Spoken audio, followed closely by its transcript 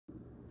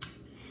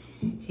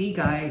Hey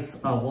guys,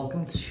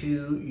 welcome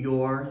to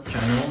your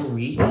general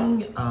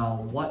reading.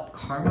 What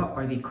karma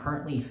are they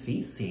currently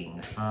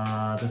facing?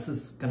 This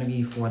is going to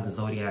be for the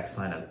Zodiac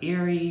sign of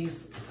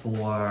Aries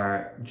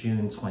for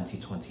June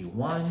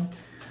 2021.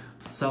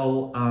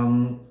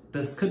 So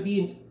this could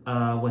be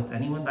with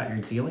anyone that you're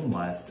dealing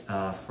with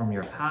from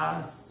your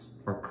past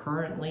or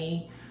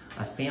currently,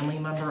 a family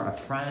member, a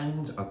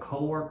friend, a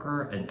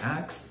coworker, an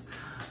ex.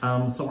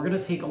 So we're going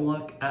to take a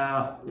look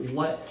at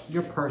what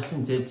your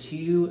person did to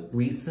you in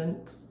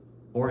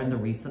the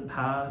recent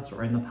past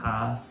or in the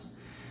past.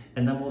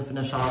 And then we'll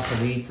finish off the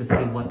read to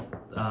see what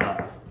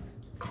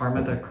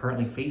karma they're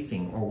currently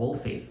facing or will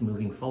face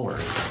moving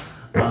forward.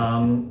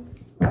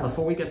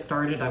 Before we get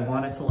started, I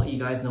wanted to let you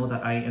guys know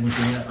that I am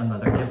doing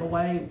another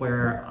giveaway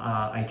where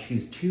I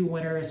choose 2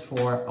 winners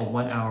for a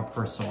 1-hour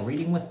personal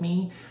reading with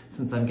me.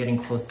 Since I'm getting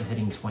close to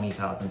hitting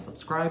 20,000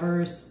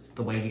 subscribers,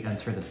 the way you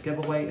enter this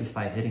giveaway is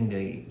by hitting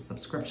the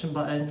subscription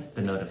button,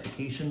 the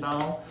notification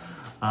bell,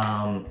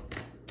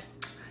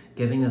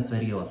 giving this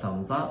video a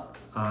thumbs up,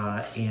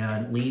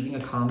 and leaving a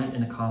comment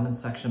in the comment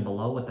section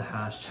below with the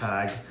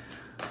hashtag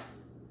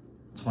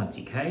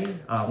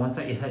 20K. Once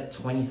I hit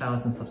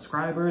 20,000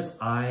 subscribers,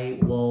 I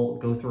will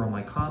go through all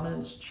my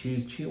comments,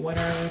 choose 2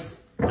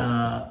 winners,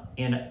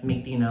 and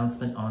make the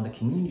announcement on the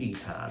community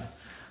tab.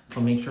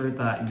 So make sure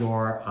that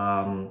your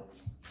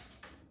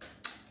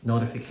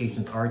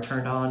notifications are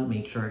turned on.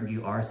 Make sure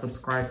you are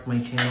subscribed to my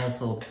channel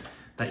so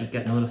that you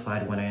get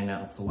notified when I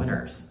announce the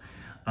winners.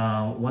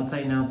 Once I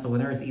announce the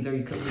winners, either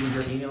you could leave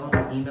your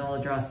email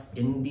address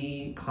in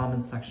the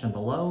comment section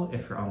below.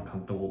 If you're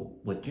uncomfortable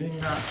with doing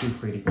that, feel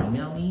free to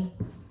email me.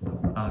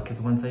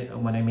 Because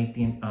when I make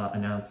the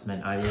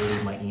announcement, I will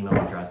leave my email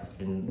address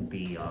in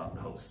the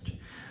post.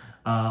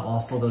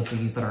 Also, those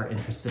of you that are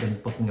interested in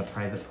booking a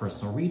private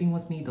personal reading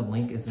with me, the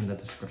link is in the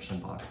description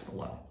box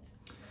below.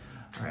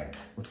 All right,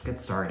 let's get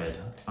started.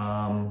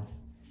 Tell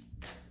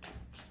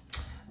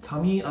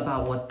me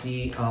about what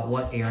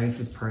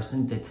Aries'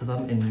 person did to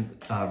them in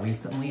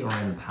recently or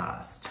in the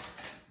past.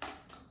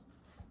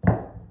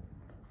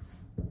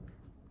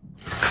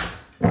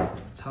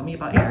 Tell me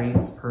about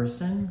Aries'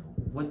 person.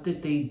 What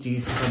did they do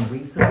to them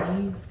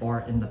recently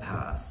or in the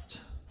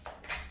past?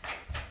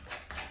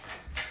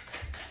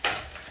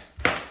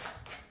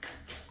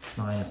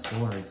 Nine of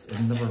Swords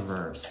in the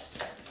reverse.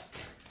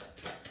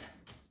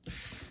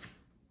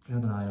 We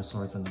have the Nine of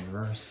Swords in the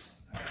reverse.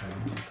 Okay,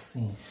 let's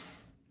see.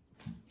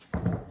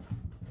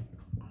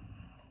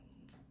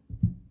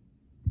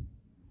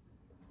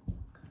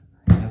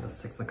 We have the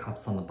Six of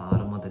Cups on the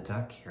bottom of the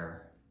deck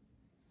here.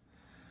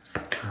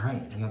 All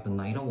right, we have the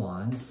Knight of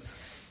Wands,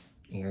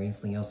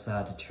 Aries, Leo,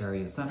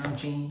 Sagittarius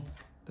energy,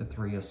 the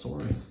Three of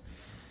Swords.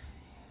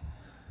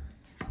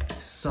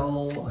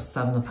 So,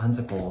 7 of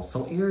Pentacles.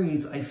 So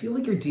Aries, I feel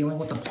like you're dealing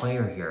with a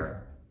player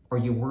here, or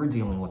you were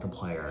dealing with a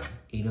player.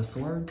 8 of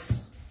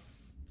Swords,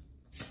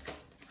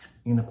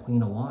 and the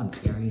Queen of Wands,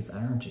 Aries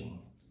energy.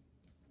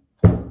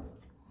 You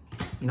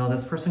know,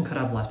 this person could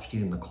have left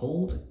you in the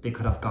cold. They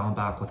could have gone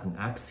back with an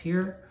ex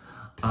here.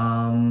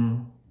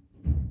 You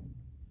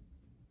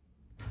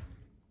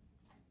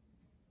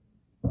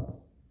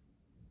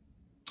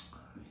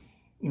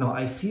know,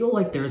 I feel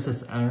like there's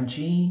this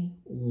energy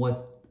with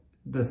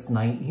this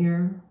Knight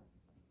here.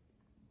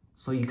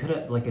 So you could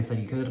have, like I said,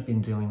 you could have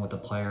been dealing with a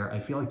player. I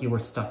feel like you were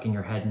stuck in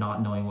your head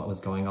not knowing what was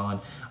going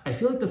on. I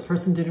feel like this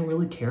person didn't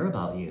really care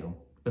about you,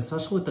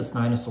 especially with this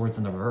Nine of Swords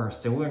in the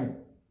reverse. They weren't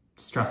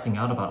stressing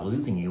out about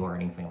losing you or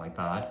anything like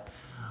that.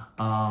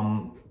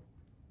 Yeah,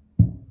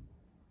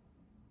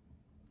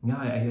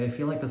 I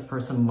feel like this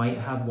person might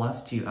have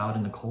left you out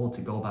in the cold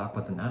to go back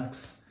with an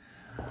ex.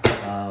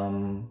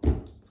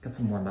 Let's get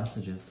some more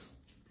messages.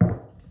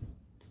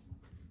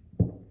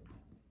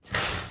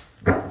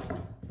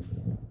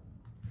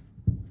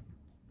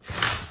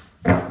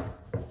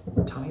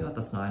 Tell me about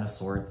this Nine of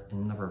Swords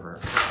in the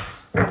reverse.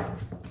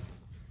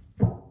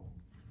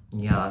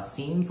 Yeah,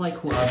 seems like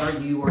whoever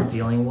you are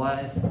dealing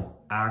with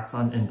acts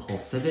on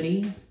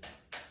impulsivity.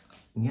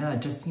 Yeah,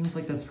 it just seems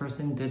like this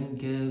person didn't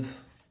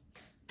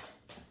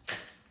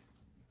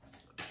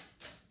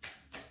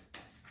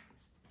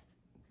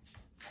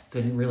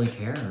really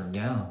care,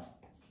 yeah.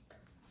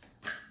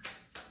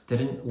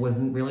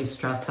 Wasn't really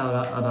stressed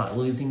out about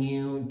losing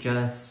you,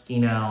 just, you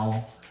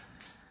know,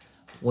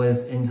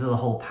 was into the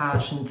whole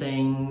passion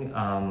thing,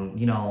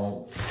 you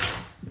know,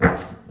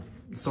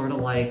 sort of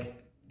like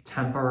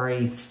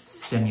temporary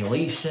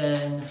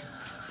stimulation.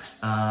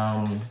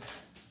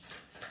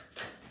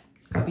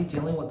 Could be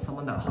dealing with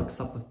someone that hooks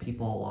up with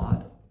people a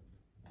lot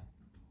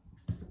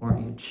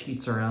or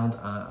cheats around.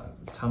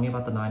 Tell me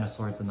about the Nine of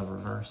Swords in the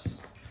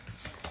reverse.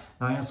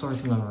 Nine of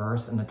Swords in the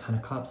reverse and the Ten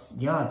of Cups.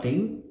 Yeah,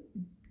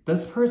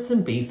 this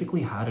person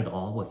basically had it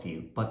all with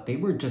you, but they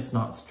were just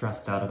not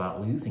stressed out about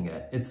losing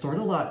it. It's sort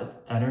of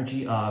that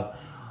energy of,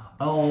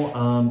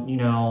 oh, you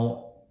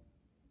know,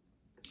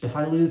 if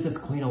I lose this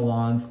Queen of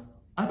Wands,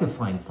 I could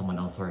find someone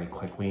else very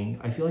quickly.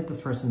 I feel like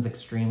this person's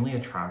extremely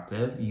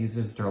attractive,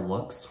 uses their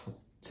looks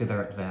to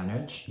their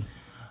advantage.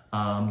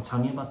 Tell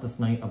me about this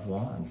Knight of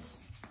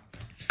Wands.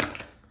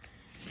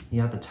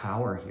 You have the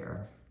Tower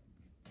here.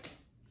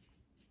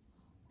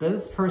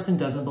 This person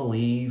doesn't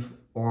believe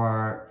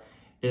or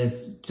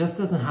just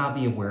doesn't have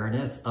the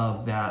awareness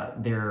of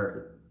that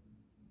their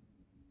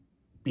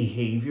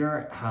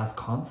behavior has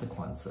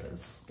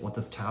consequences. With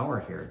this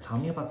Tower here, tell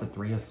me about the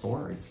Three of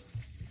Swords.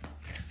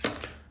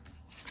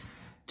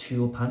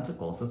 Two of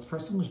Pentacles. This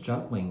person was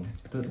juggling.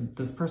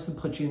 This person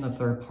put you in the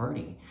third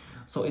party.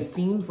 So it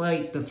seems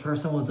like this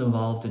person was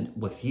involved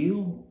with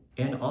you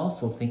and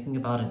also thinking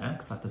about an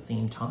ex at the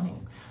same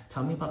time.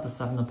 Tell me about the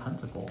Seven of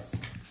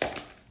Pentacles.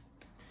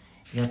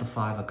 You have the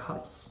Five of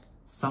Cups.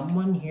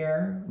 Someone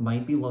here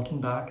might be looking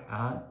back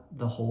at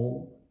the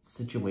whole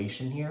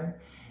situation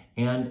here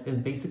and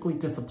is basically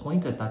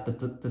disappointed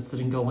that this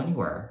didn't go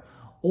anywhere.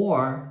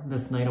 Or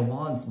this Knight of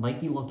Wands might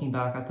be looking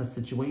back at the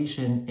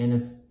situation and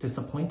is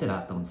disappointed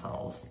at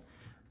themselves.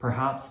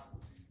 Perhaps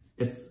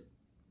this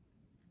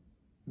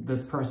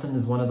person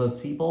is one of those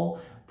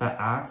people that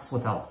acts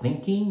without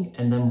thinking,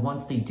 and then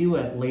once they do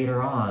it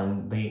later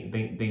on,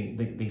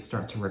 they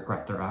start to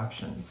regret their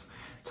actions.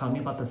 Tell me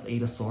about this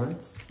Eight of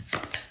Swords.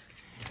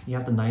 You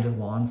have the Knight of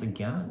Wands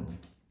again.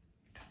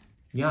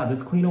 Yeah,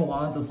 this Queen of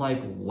Wands is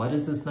like, what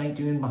is this knight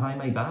doing behind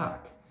my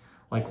back?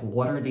 Like,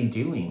 what are they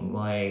doing?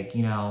 Like,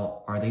 you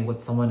know, are they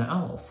with someone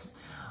else?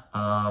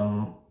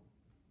 I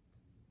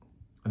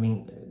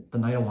mean, the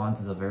Knight of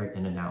Wands is a very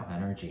in and out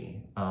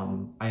energy.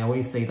 I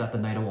always say that the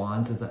Knight of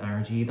Wands is an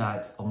energy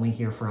that's only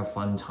here for a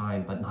fun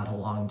time, but not a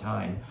long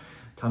time.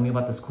 Tell me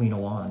about this Queen of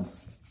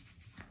Wands.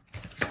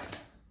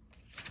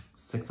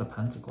 Six of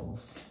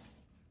Pentacles.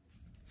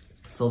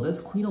 So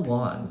this Queen of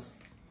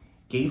Wands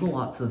gave a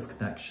lot to this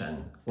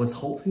connection, was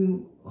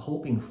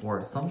hoping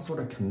for some sort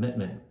of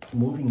commitment,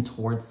 moving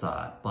towards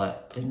that,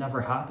 but it never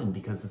happened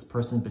because this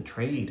person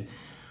betrayed,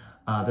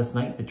 this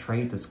knight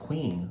betrayed this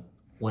queen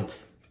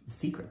with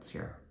secrets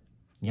here.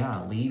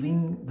 Yeah,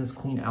 leaving this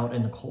queen out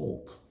in the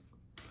cold.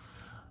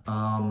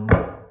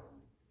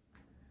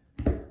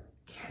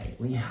 Okay,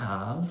 we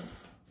have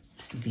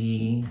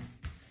the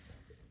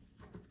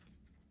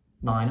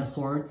Nine of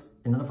Swords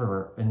in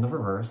the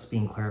reverse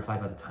being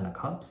clarified by the Ten of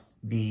Cups.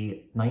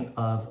 The Knight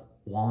of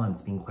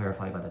Wands being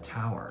clarified by the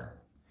Tower.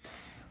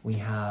 We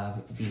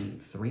have the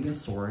Three of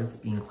Swords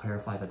being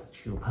clarified by the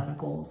Two of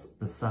Pentacles.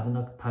 The Seven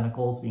of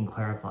Pentacles being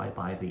clarified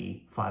by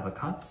the Five of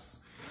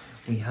Cups.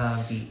 We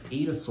have the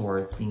Eight of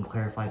Swords being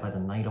clarified by the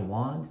Knight of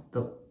Wands.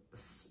 The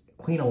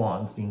Queen of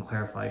Wands being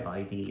clarified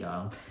by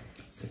the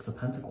Six of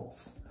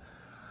Pentacles.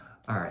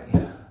 All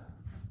right.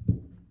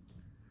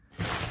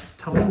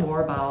 Tell me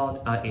more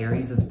about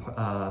Aries'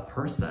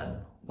 person.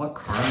 What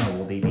karma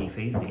will they be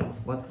facing?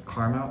 What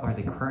karma are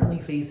they currently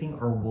facing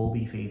or will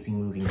be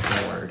facing moving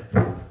forward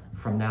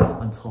from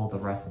now until the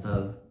rest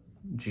of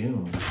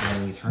June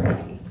and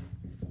eternity?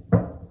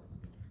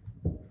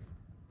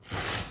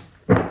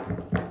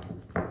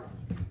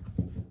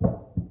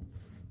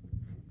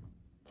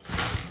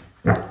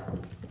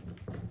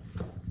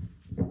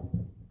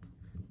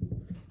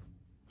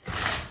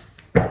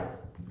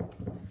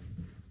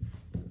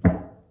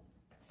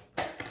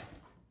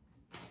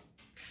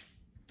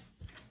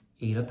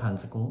 Eight of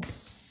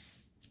Pentacles,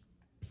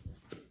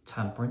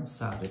 Temperance,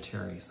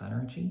 Sagittarius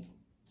energy.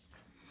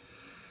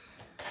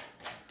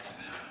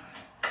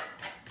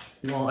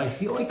 Well, I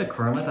feel like the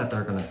karma that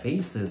they're going to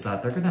face is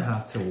that they're going to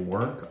have to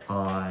work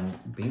on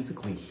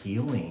basically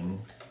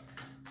healing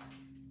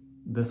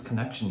this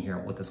connection here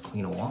with this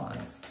Queen of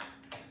Wands.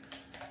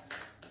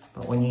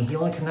 But when you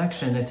heal a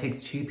connection, it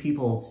takes two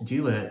people to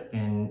do it,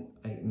 and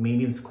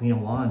maybe this Queen of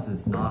Wands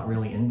is not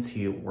really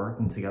into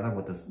working together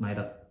with this Knight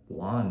of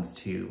Wands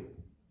to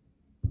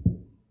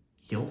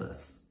heal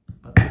this,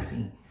 but let's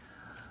see.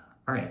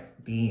 All right,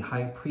 the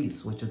High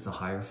Priest, which is the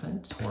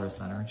Hierophant, Taurus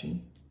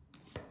energy.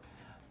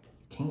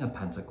 King of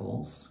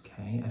Pentacles,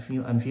 okay.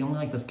 I'm feeling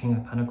like this King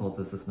of Pentacles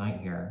is this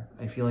knight here.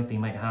 I feel like they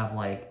might have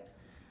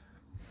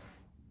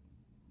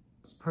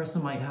this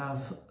person might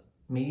have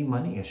maybe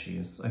money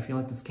issues. I feel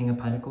like this King of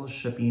Pentacles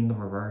should be in the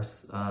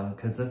reverse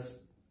because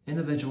this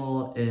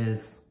individual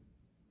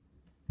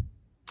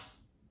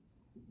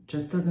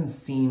just doesn't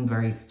seem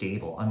very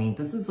stable. I mean,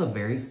 this is a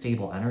very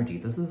stable energy.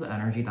 This is an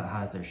energy that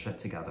has their shit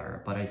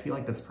together, but I feel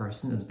like this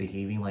person is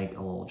behaving like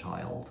a little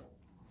child.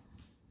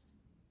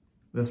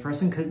 This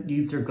person could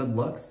use their good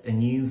looks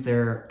and use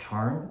their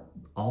charm,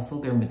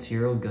 also their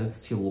material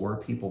goods to lure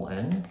people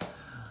in.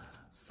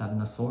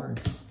 Seven of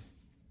Swords.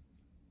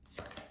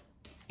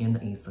 And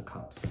the Ace of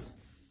Cups.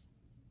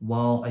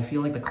 Well, I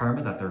feel like the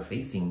karma that they're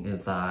facing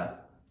is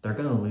that they're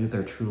gonna lose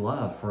their true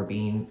love for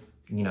being,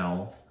 you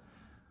know,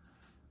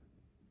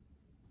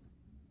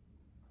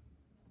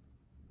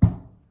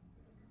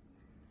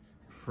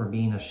 for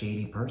being a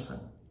shady person.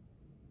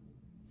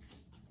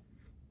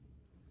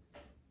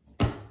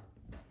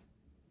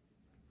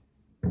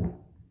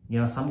 You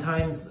know,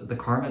 sometimes the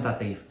karma that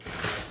they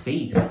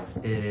face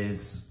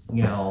is,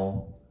 you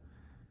know,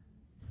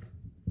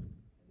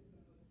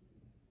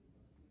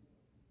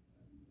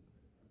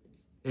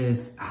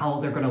 is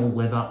how they're going to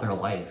live out their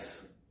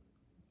life.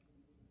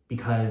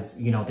 because,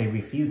 you know, they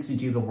refuse to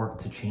do the work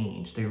to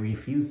change. They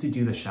refuse to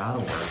do the shadow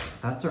work.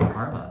 That's their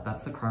karma.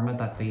 That's the karma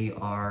that they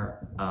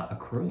are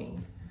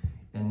accruing.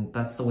 And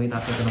that's the way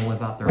that they're going to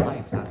live out their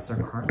life. That's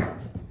their karma.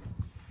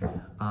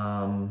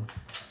 All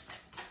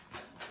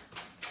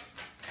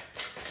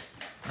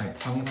right,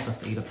 tell me about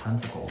this Eight of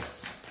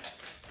Pentacles.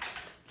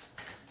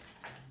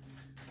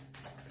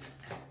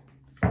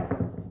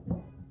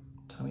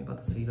 Tell me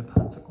about this Eight of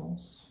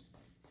Pentacles.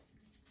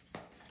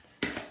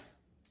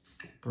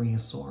 Three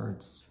of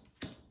Swords.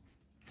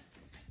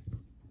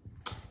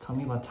 Tell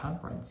me about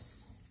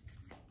Temperance.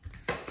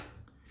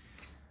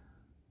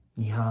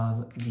 You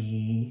have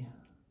the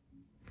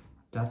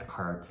Death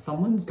card.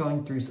 Someone's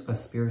going through a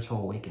spiritual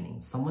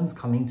awakening. Someone's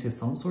coming to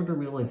some sort of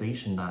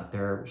realization that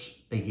their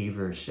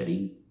behavior is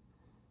shitty.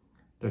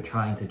 They're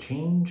trying to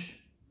change.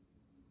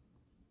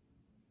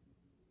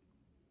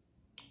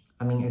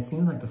 I mean, it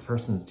seems like this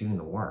person's doing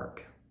the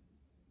work,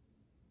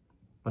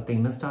 but they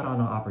missed out on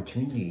an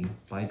opportunity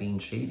by being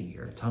shady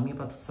here. Tell me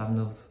about the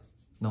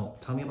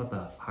tell me about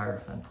the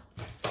Hierophant.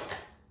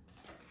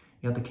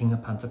 You have the King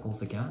of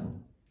Pentacles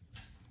again.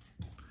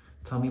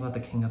 Tell me about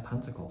the King of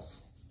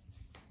Pentacles.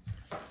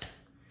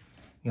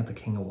 You have the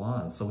King of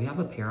Wands. So we have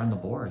a pair on the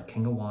board.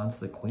 King of Wands,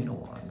 the Queen of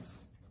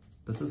Wands.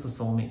 This is a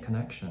soulmate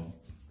connection.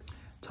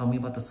 Tell me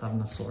about the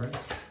Seven of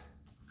Swords.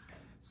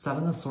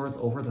 Seven of Swords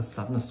over the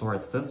Seven of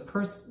Swords. This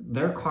person,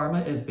 their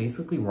karma is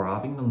basically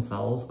robbing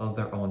themselves of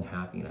their own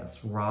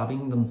happiness.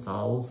 Robbing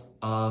themselves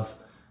of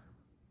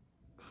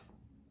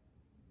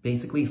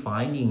basically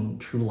finding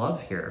true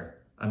love here.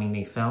 I mean,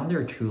 they found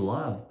their true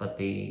love, but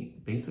they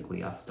basically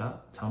effed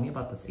up. Tell me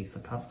about this Ace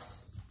of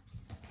Cups.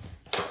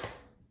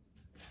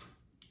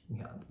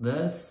 Yeah,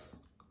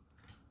 this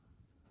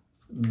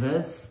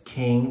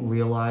king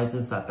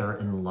realizes that they're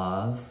in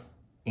love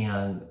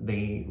and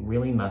they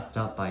really messed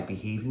up by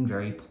behaving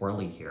very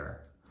poorly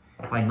here,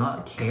 by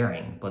not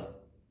caring,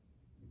 but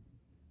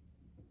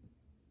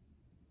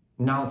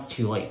now it's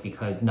too late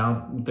because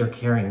now they're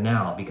caring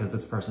now because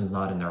this person's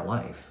not in their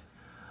life.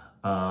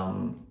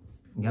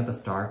 You have the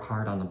Star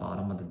card on the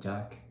bottom of the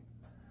deck.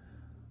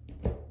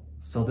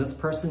 So this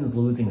person is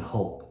losing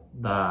hope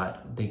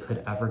that they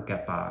could ever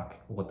get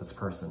back with this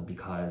person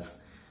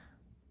because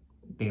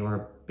they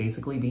were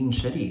basically being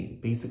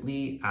shitty,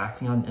 basically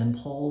acting on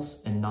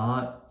impulse and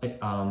not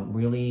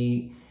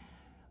really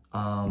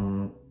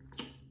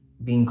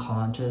being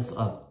conscious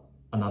of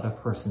another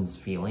person's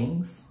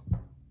feelings.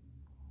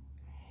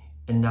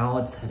 And now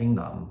it's hitting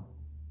them.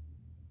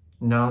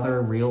 Now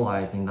they're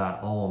realizing that,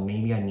 oh,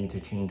 maybe I need to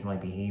change my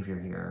behavior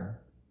here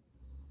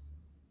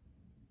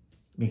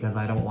because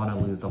I don't want to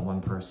lose the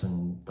one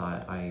person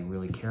that I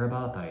really care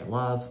about, that I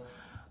love,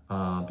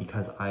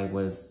 because I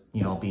was,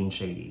 you know, being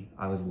shady.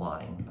 I was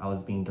lying. I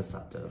was being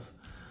deceptive.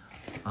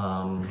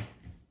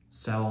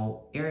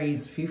 So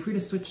Aries, feel free to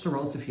switch the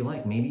roles if you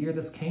like. Maybe you're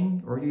this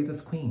king or you're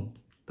this queen.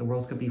 The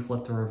roles could be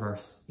flipped to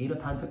reverse. Eight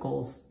of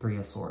Pentacles, Three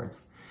of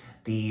Swords.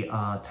 The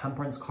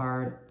Temperance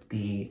card,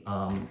 the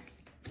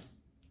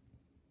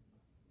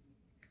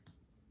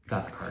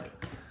Death card.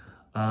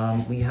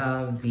 We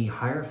have the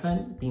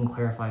Hierophant being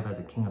clarified by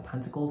the King of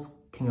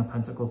Pentacles. King of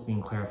Pentacles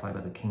being clarified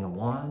by the King of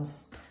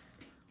Wands.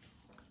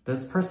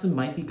 This person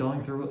might be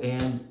going through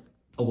an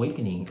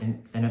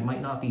awakening and it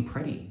might not be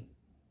pretty.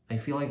 I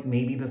feel like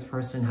maybe this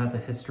person has a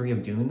history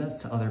of doing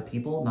this to other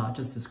people, not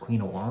just this Queen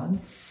of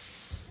Wands.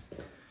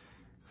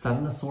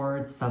 Seven of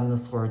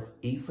Swords,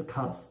 Ace of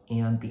Cups,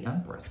 and the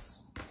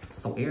Empress.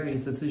 So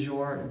Aries, this is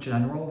your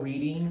general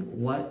reading.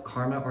 What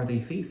karma are they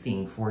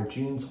facing for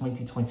June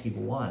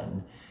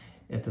 2021?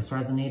 If this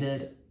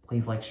resonated,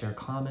 please like, share,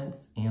 comment,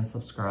 and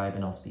subscribe,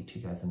 and I'll speak to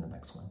you guys in the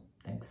next one.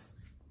 Thanks.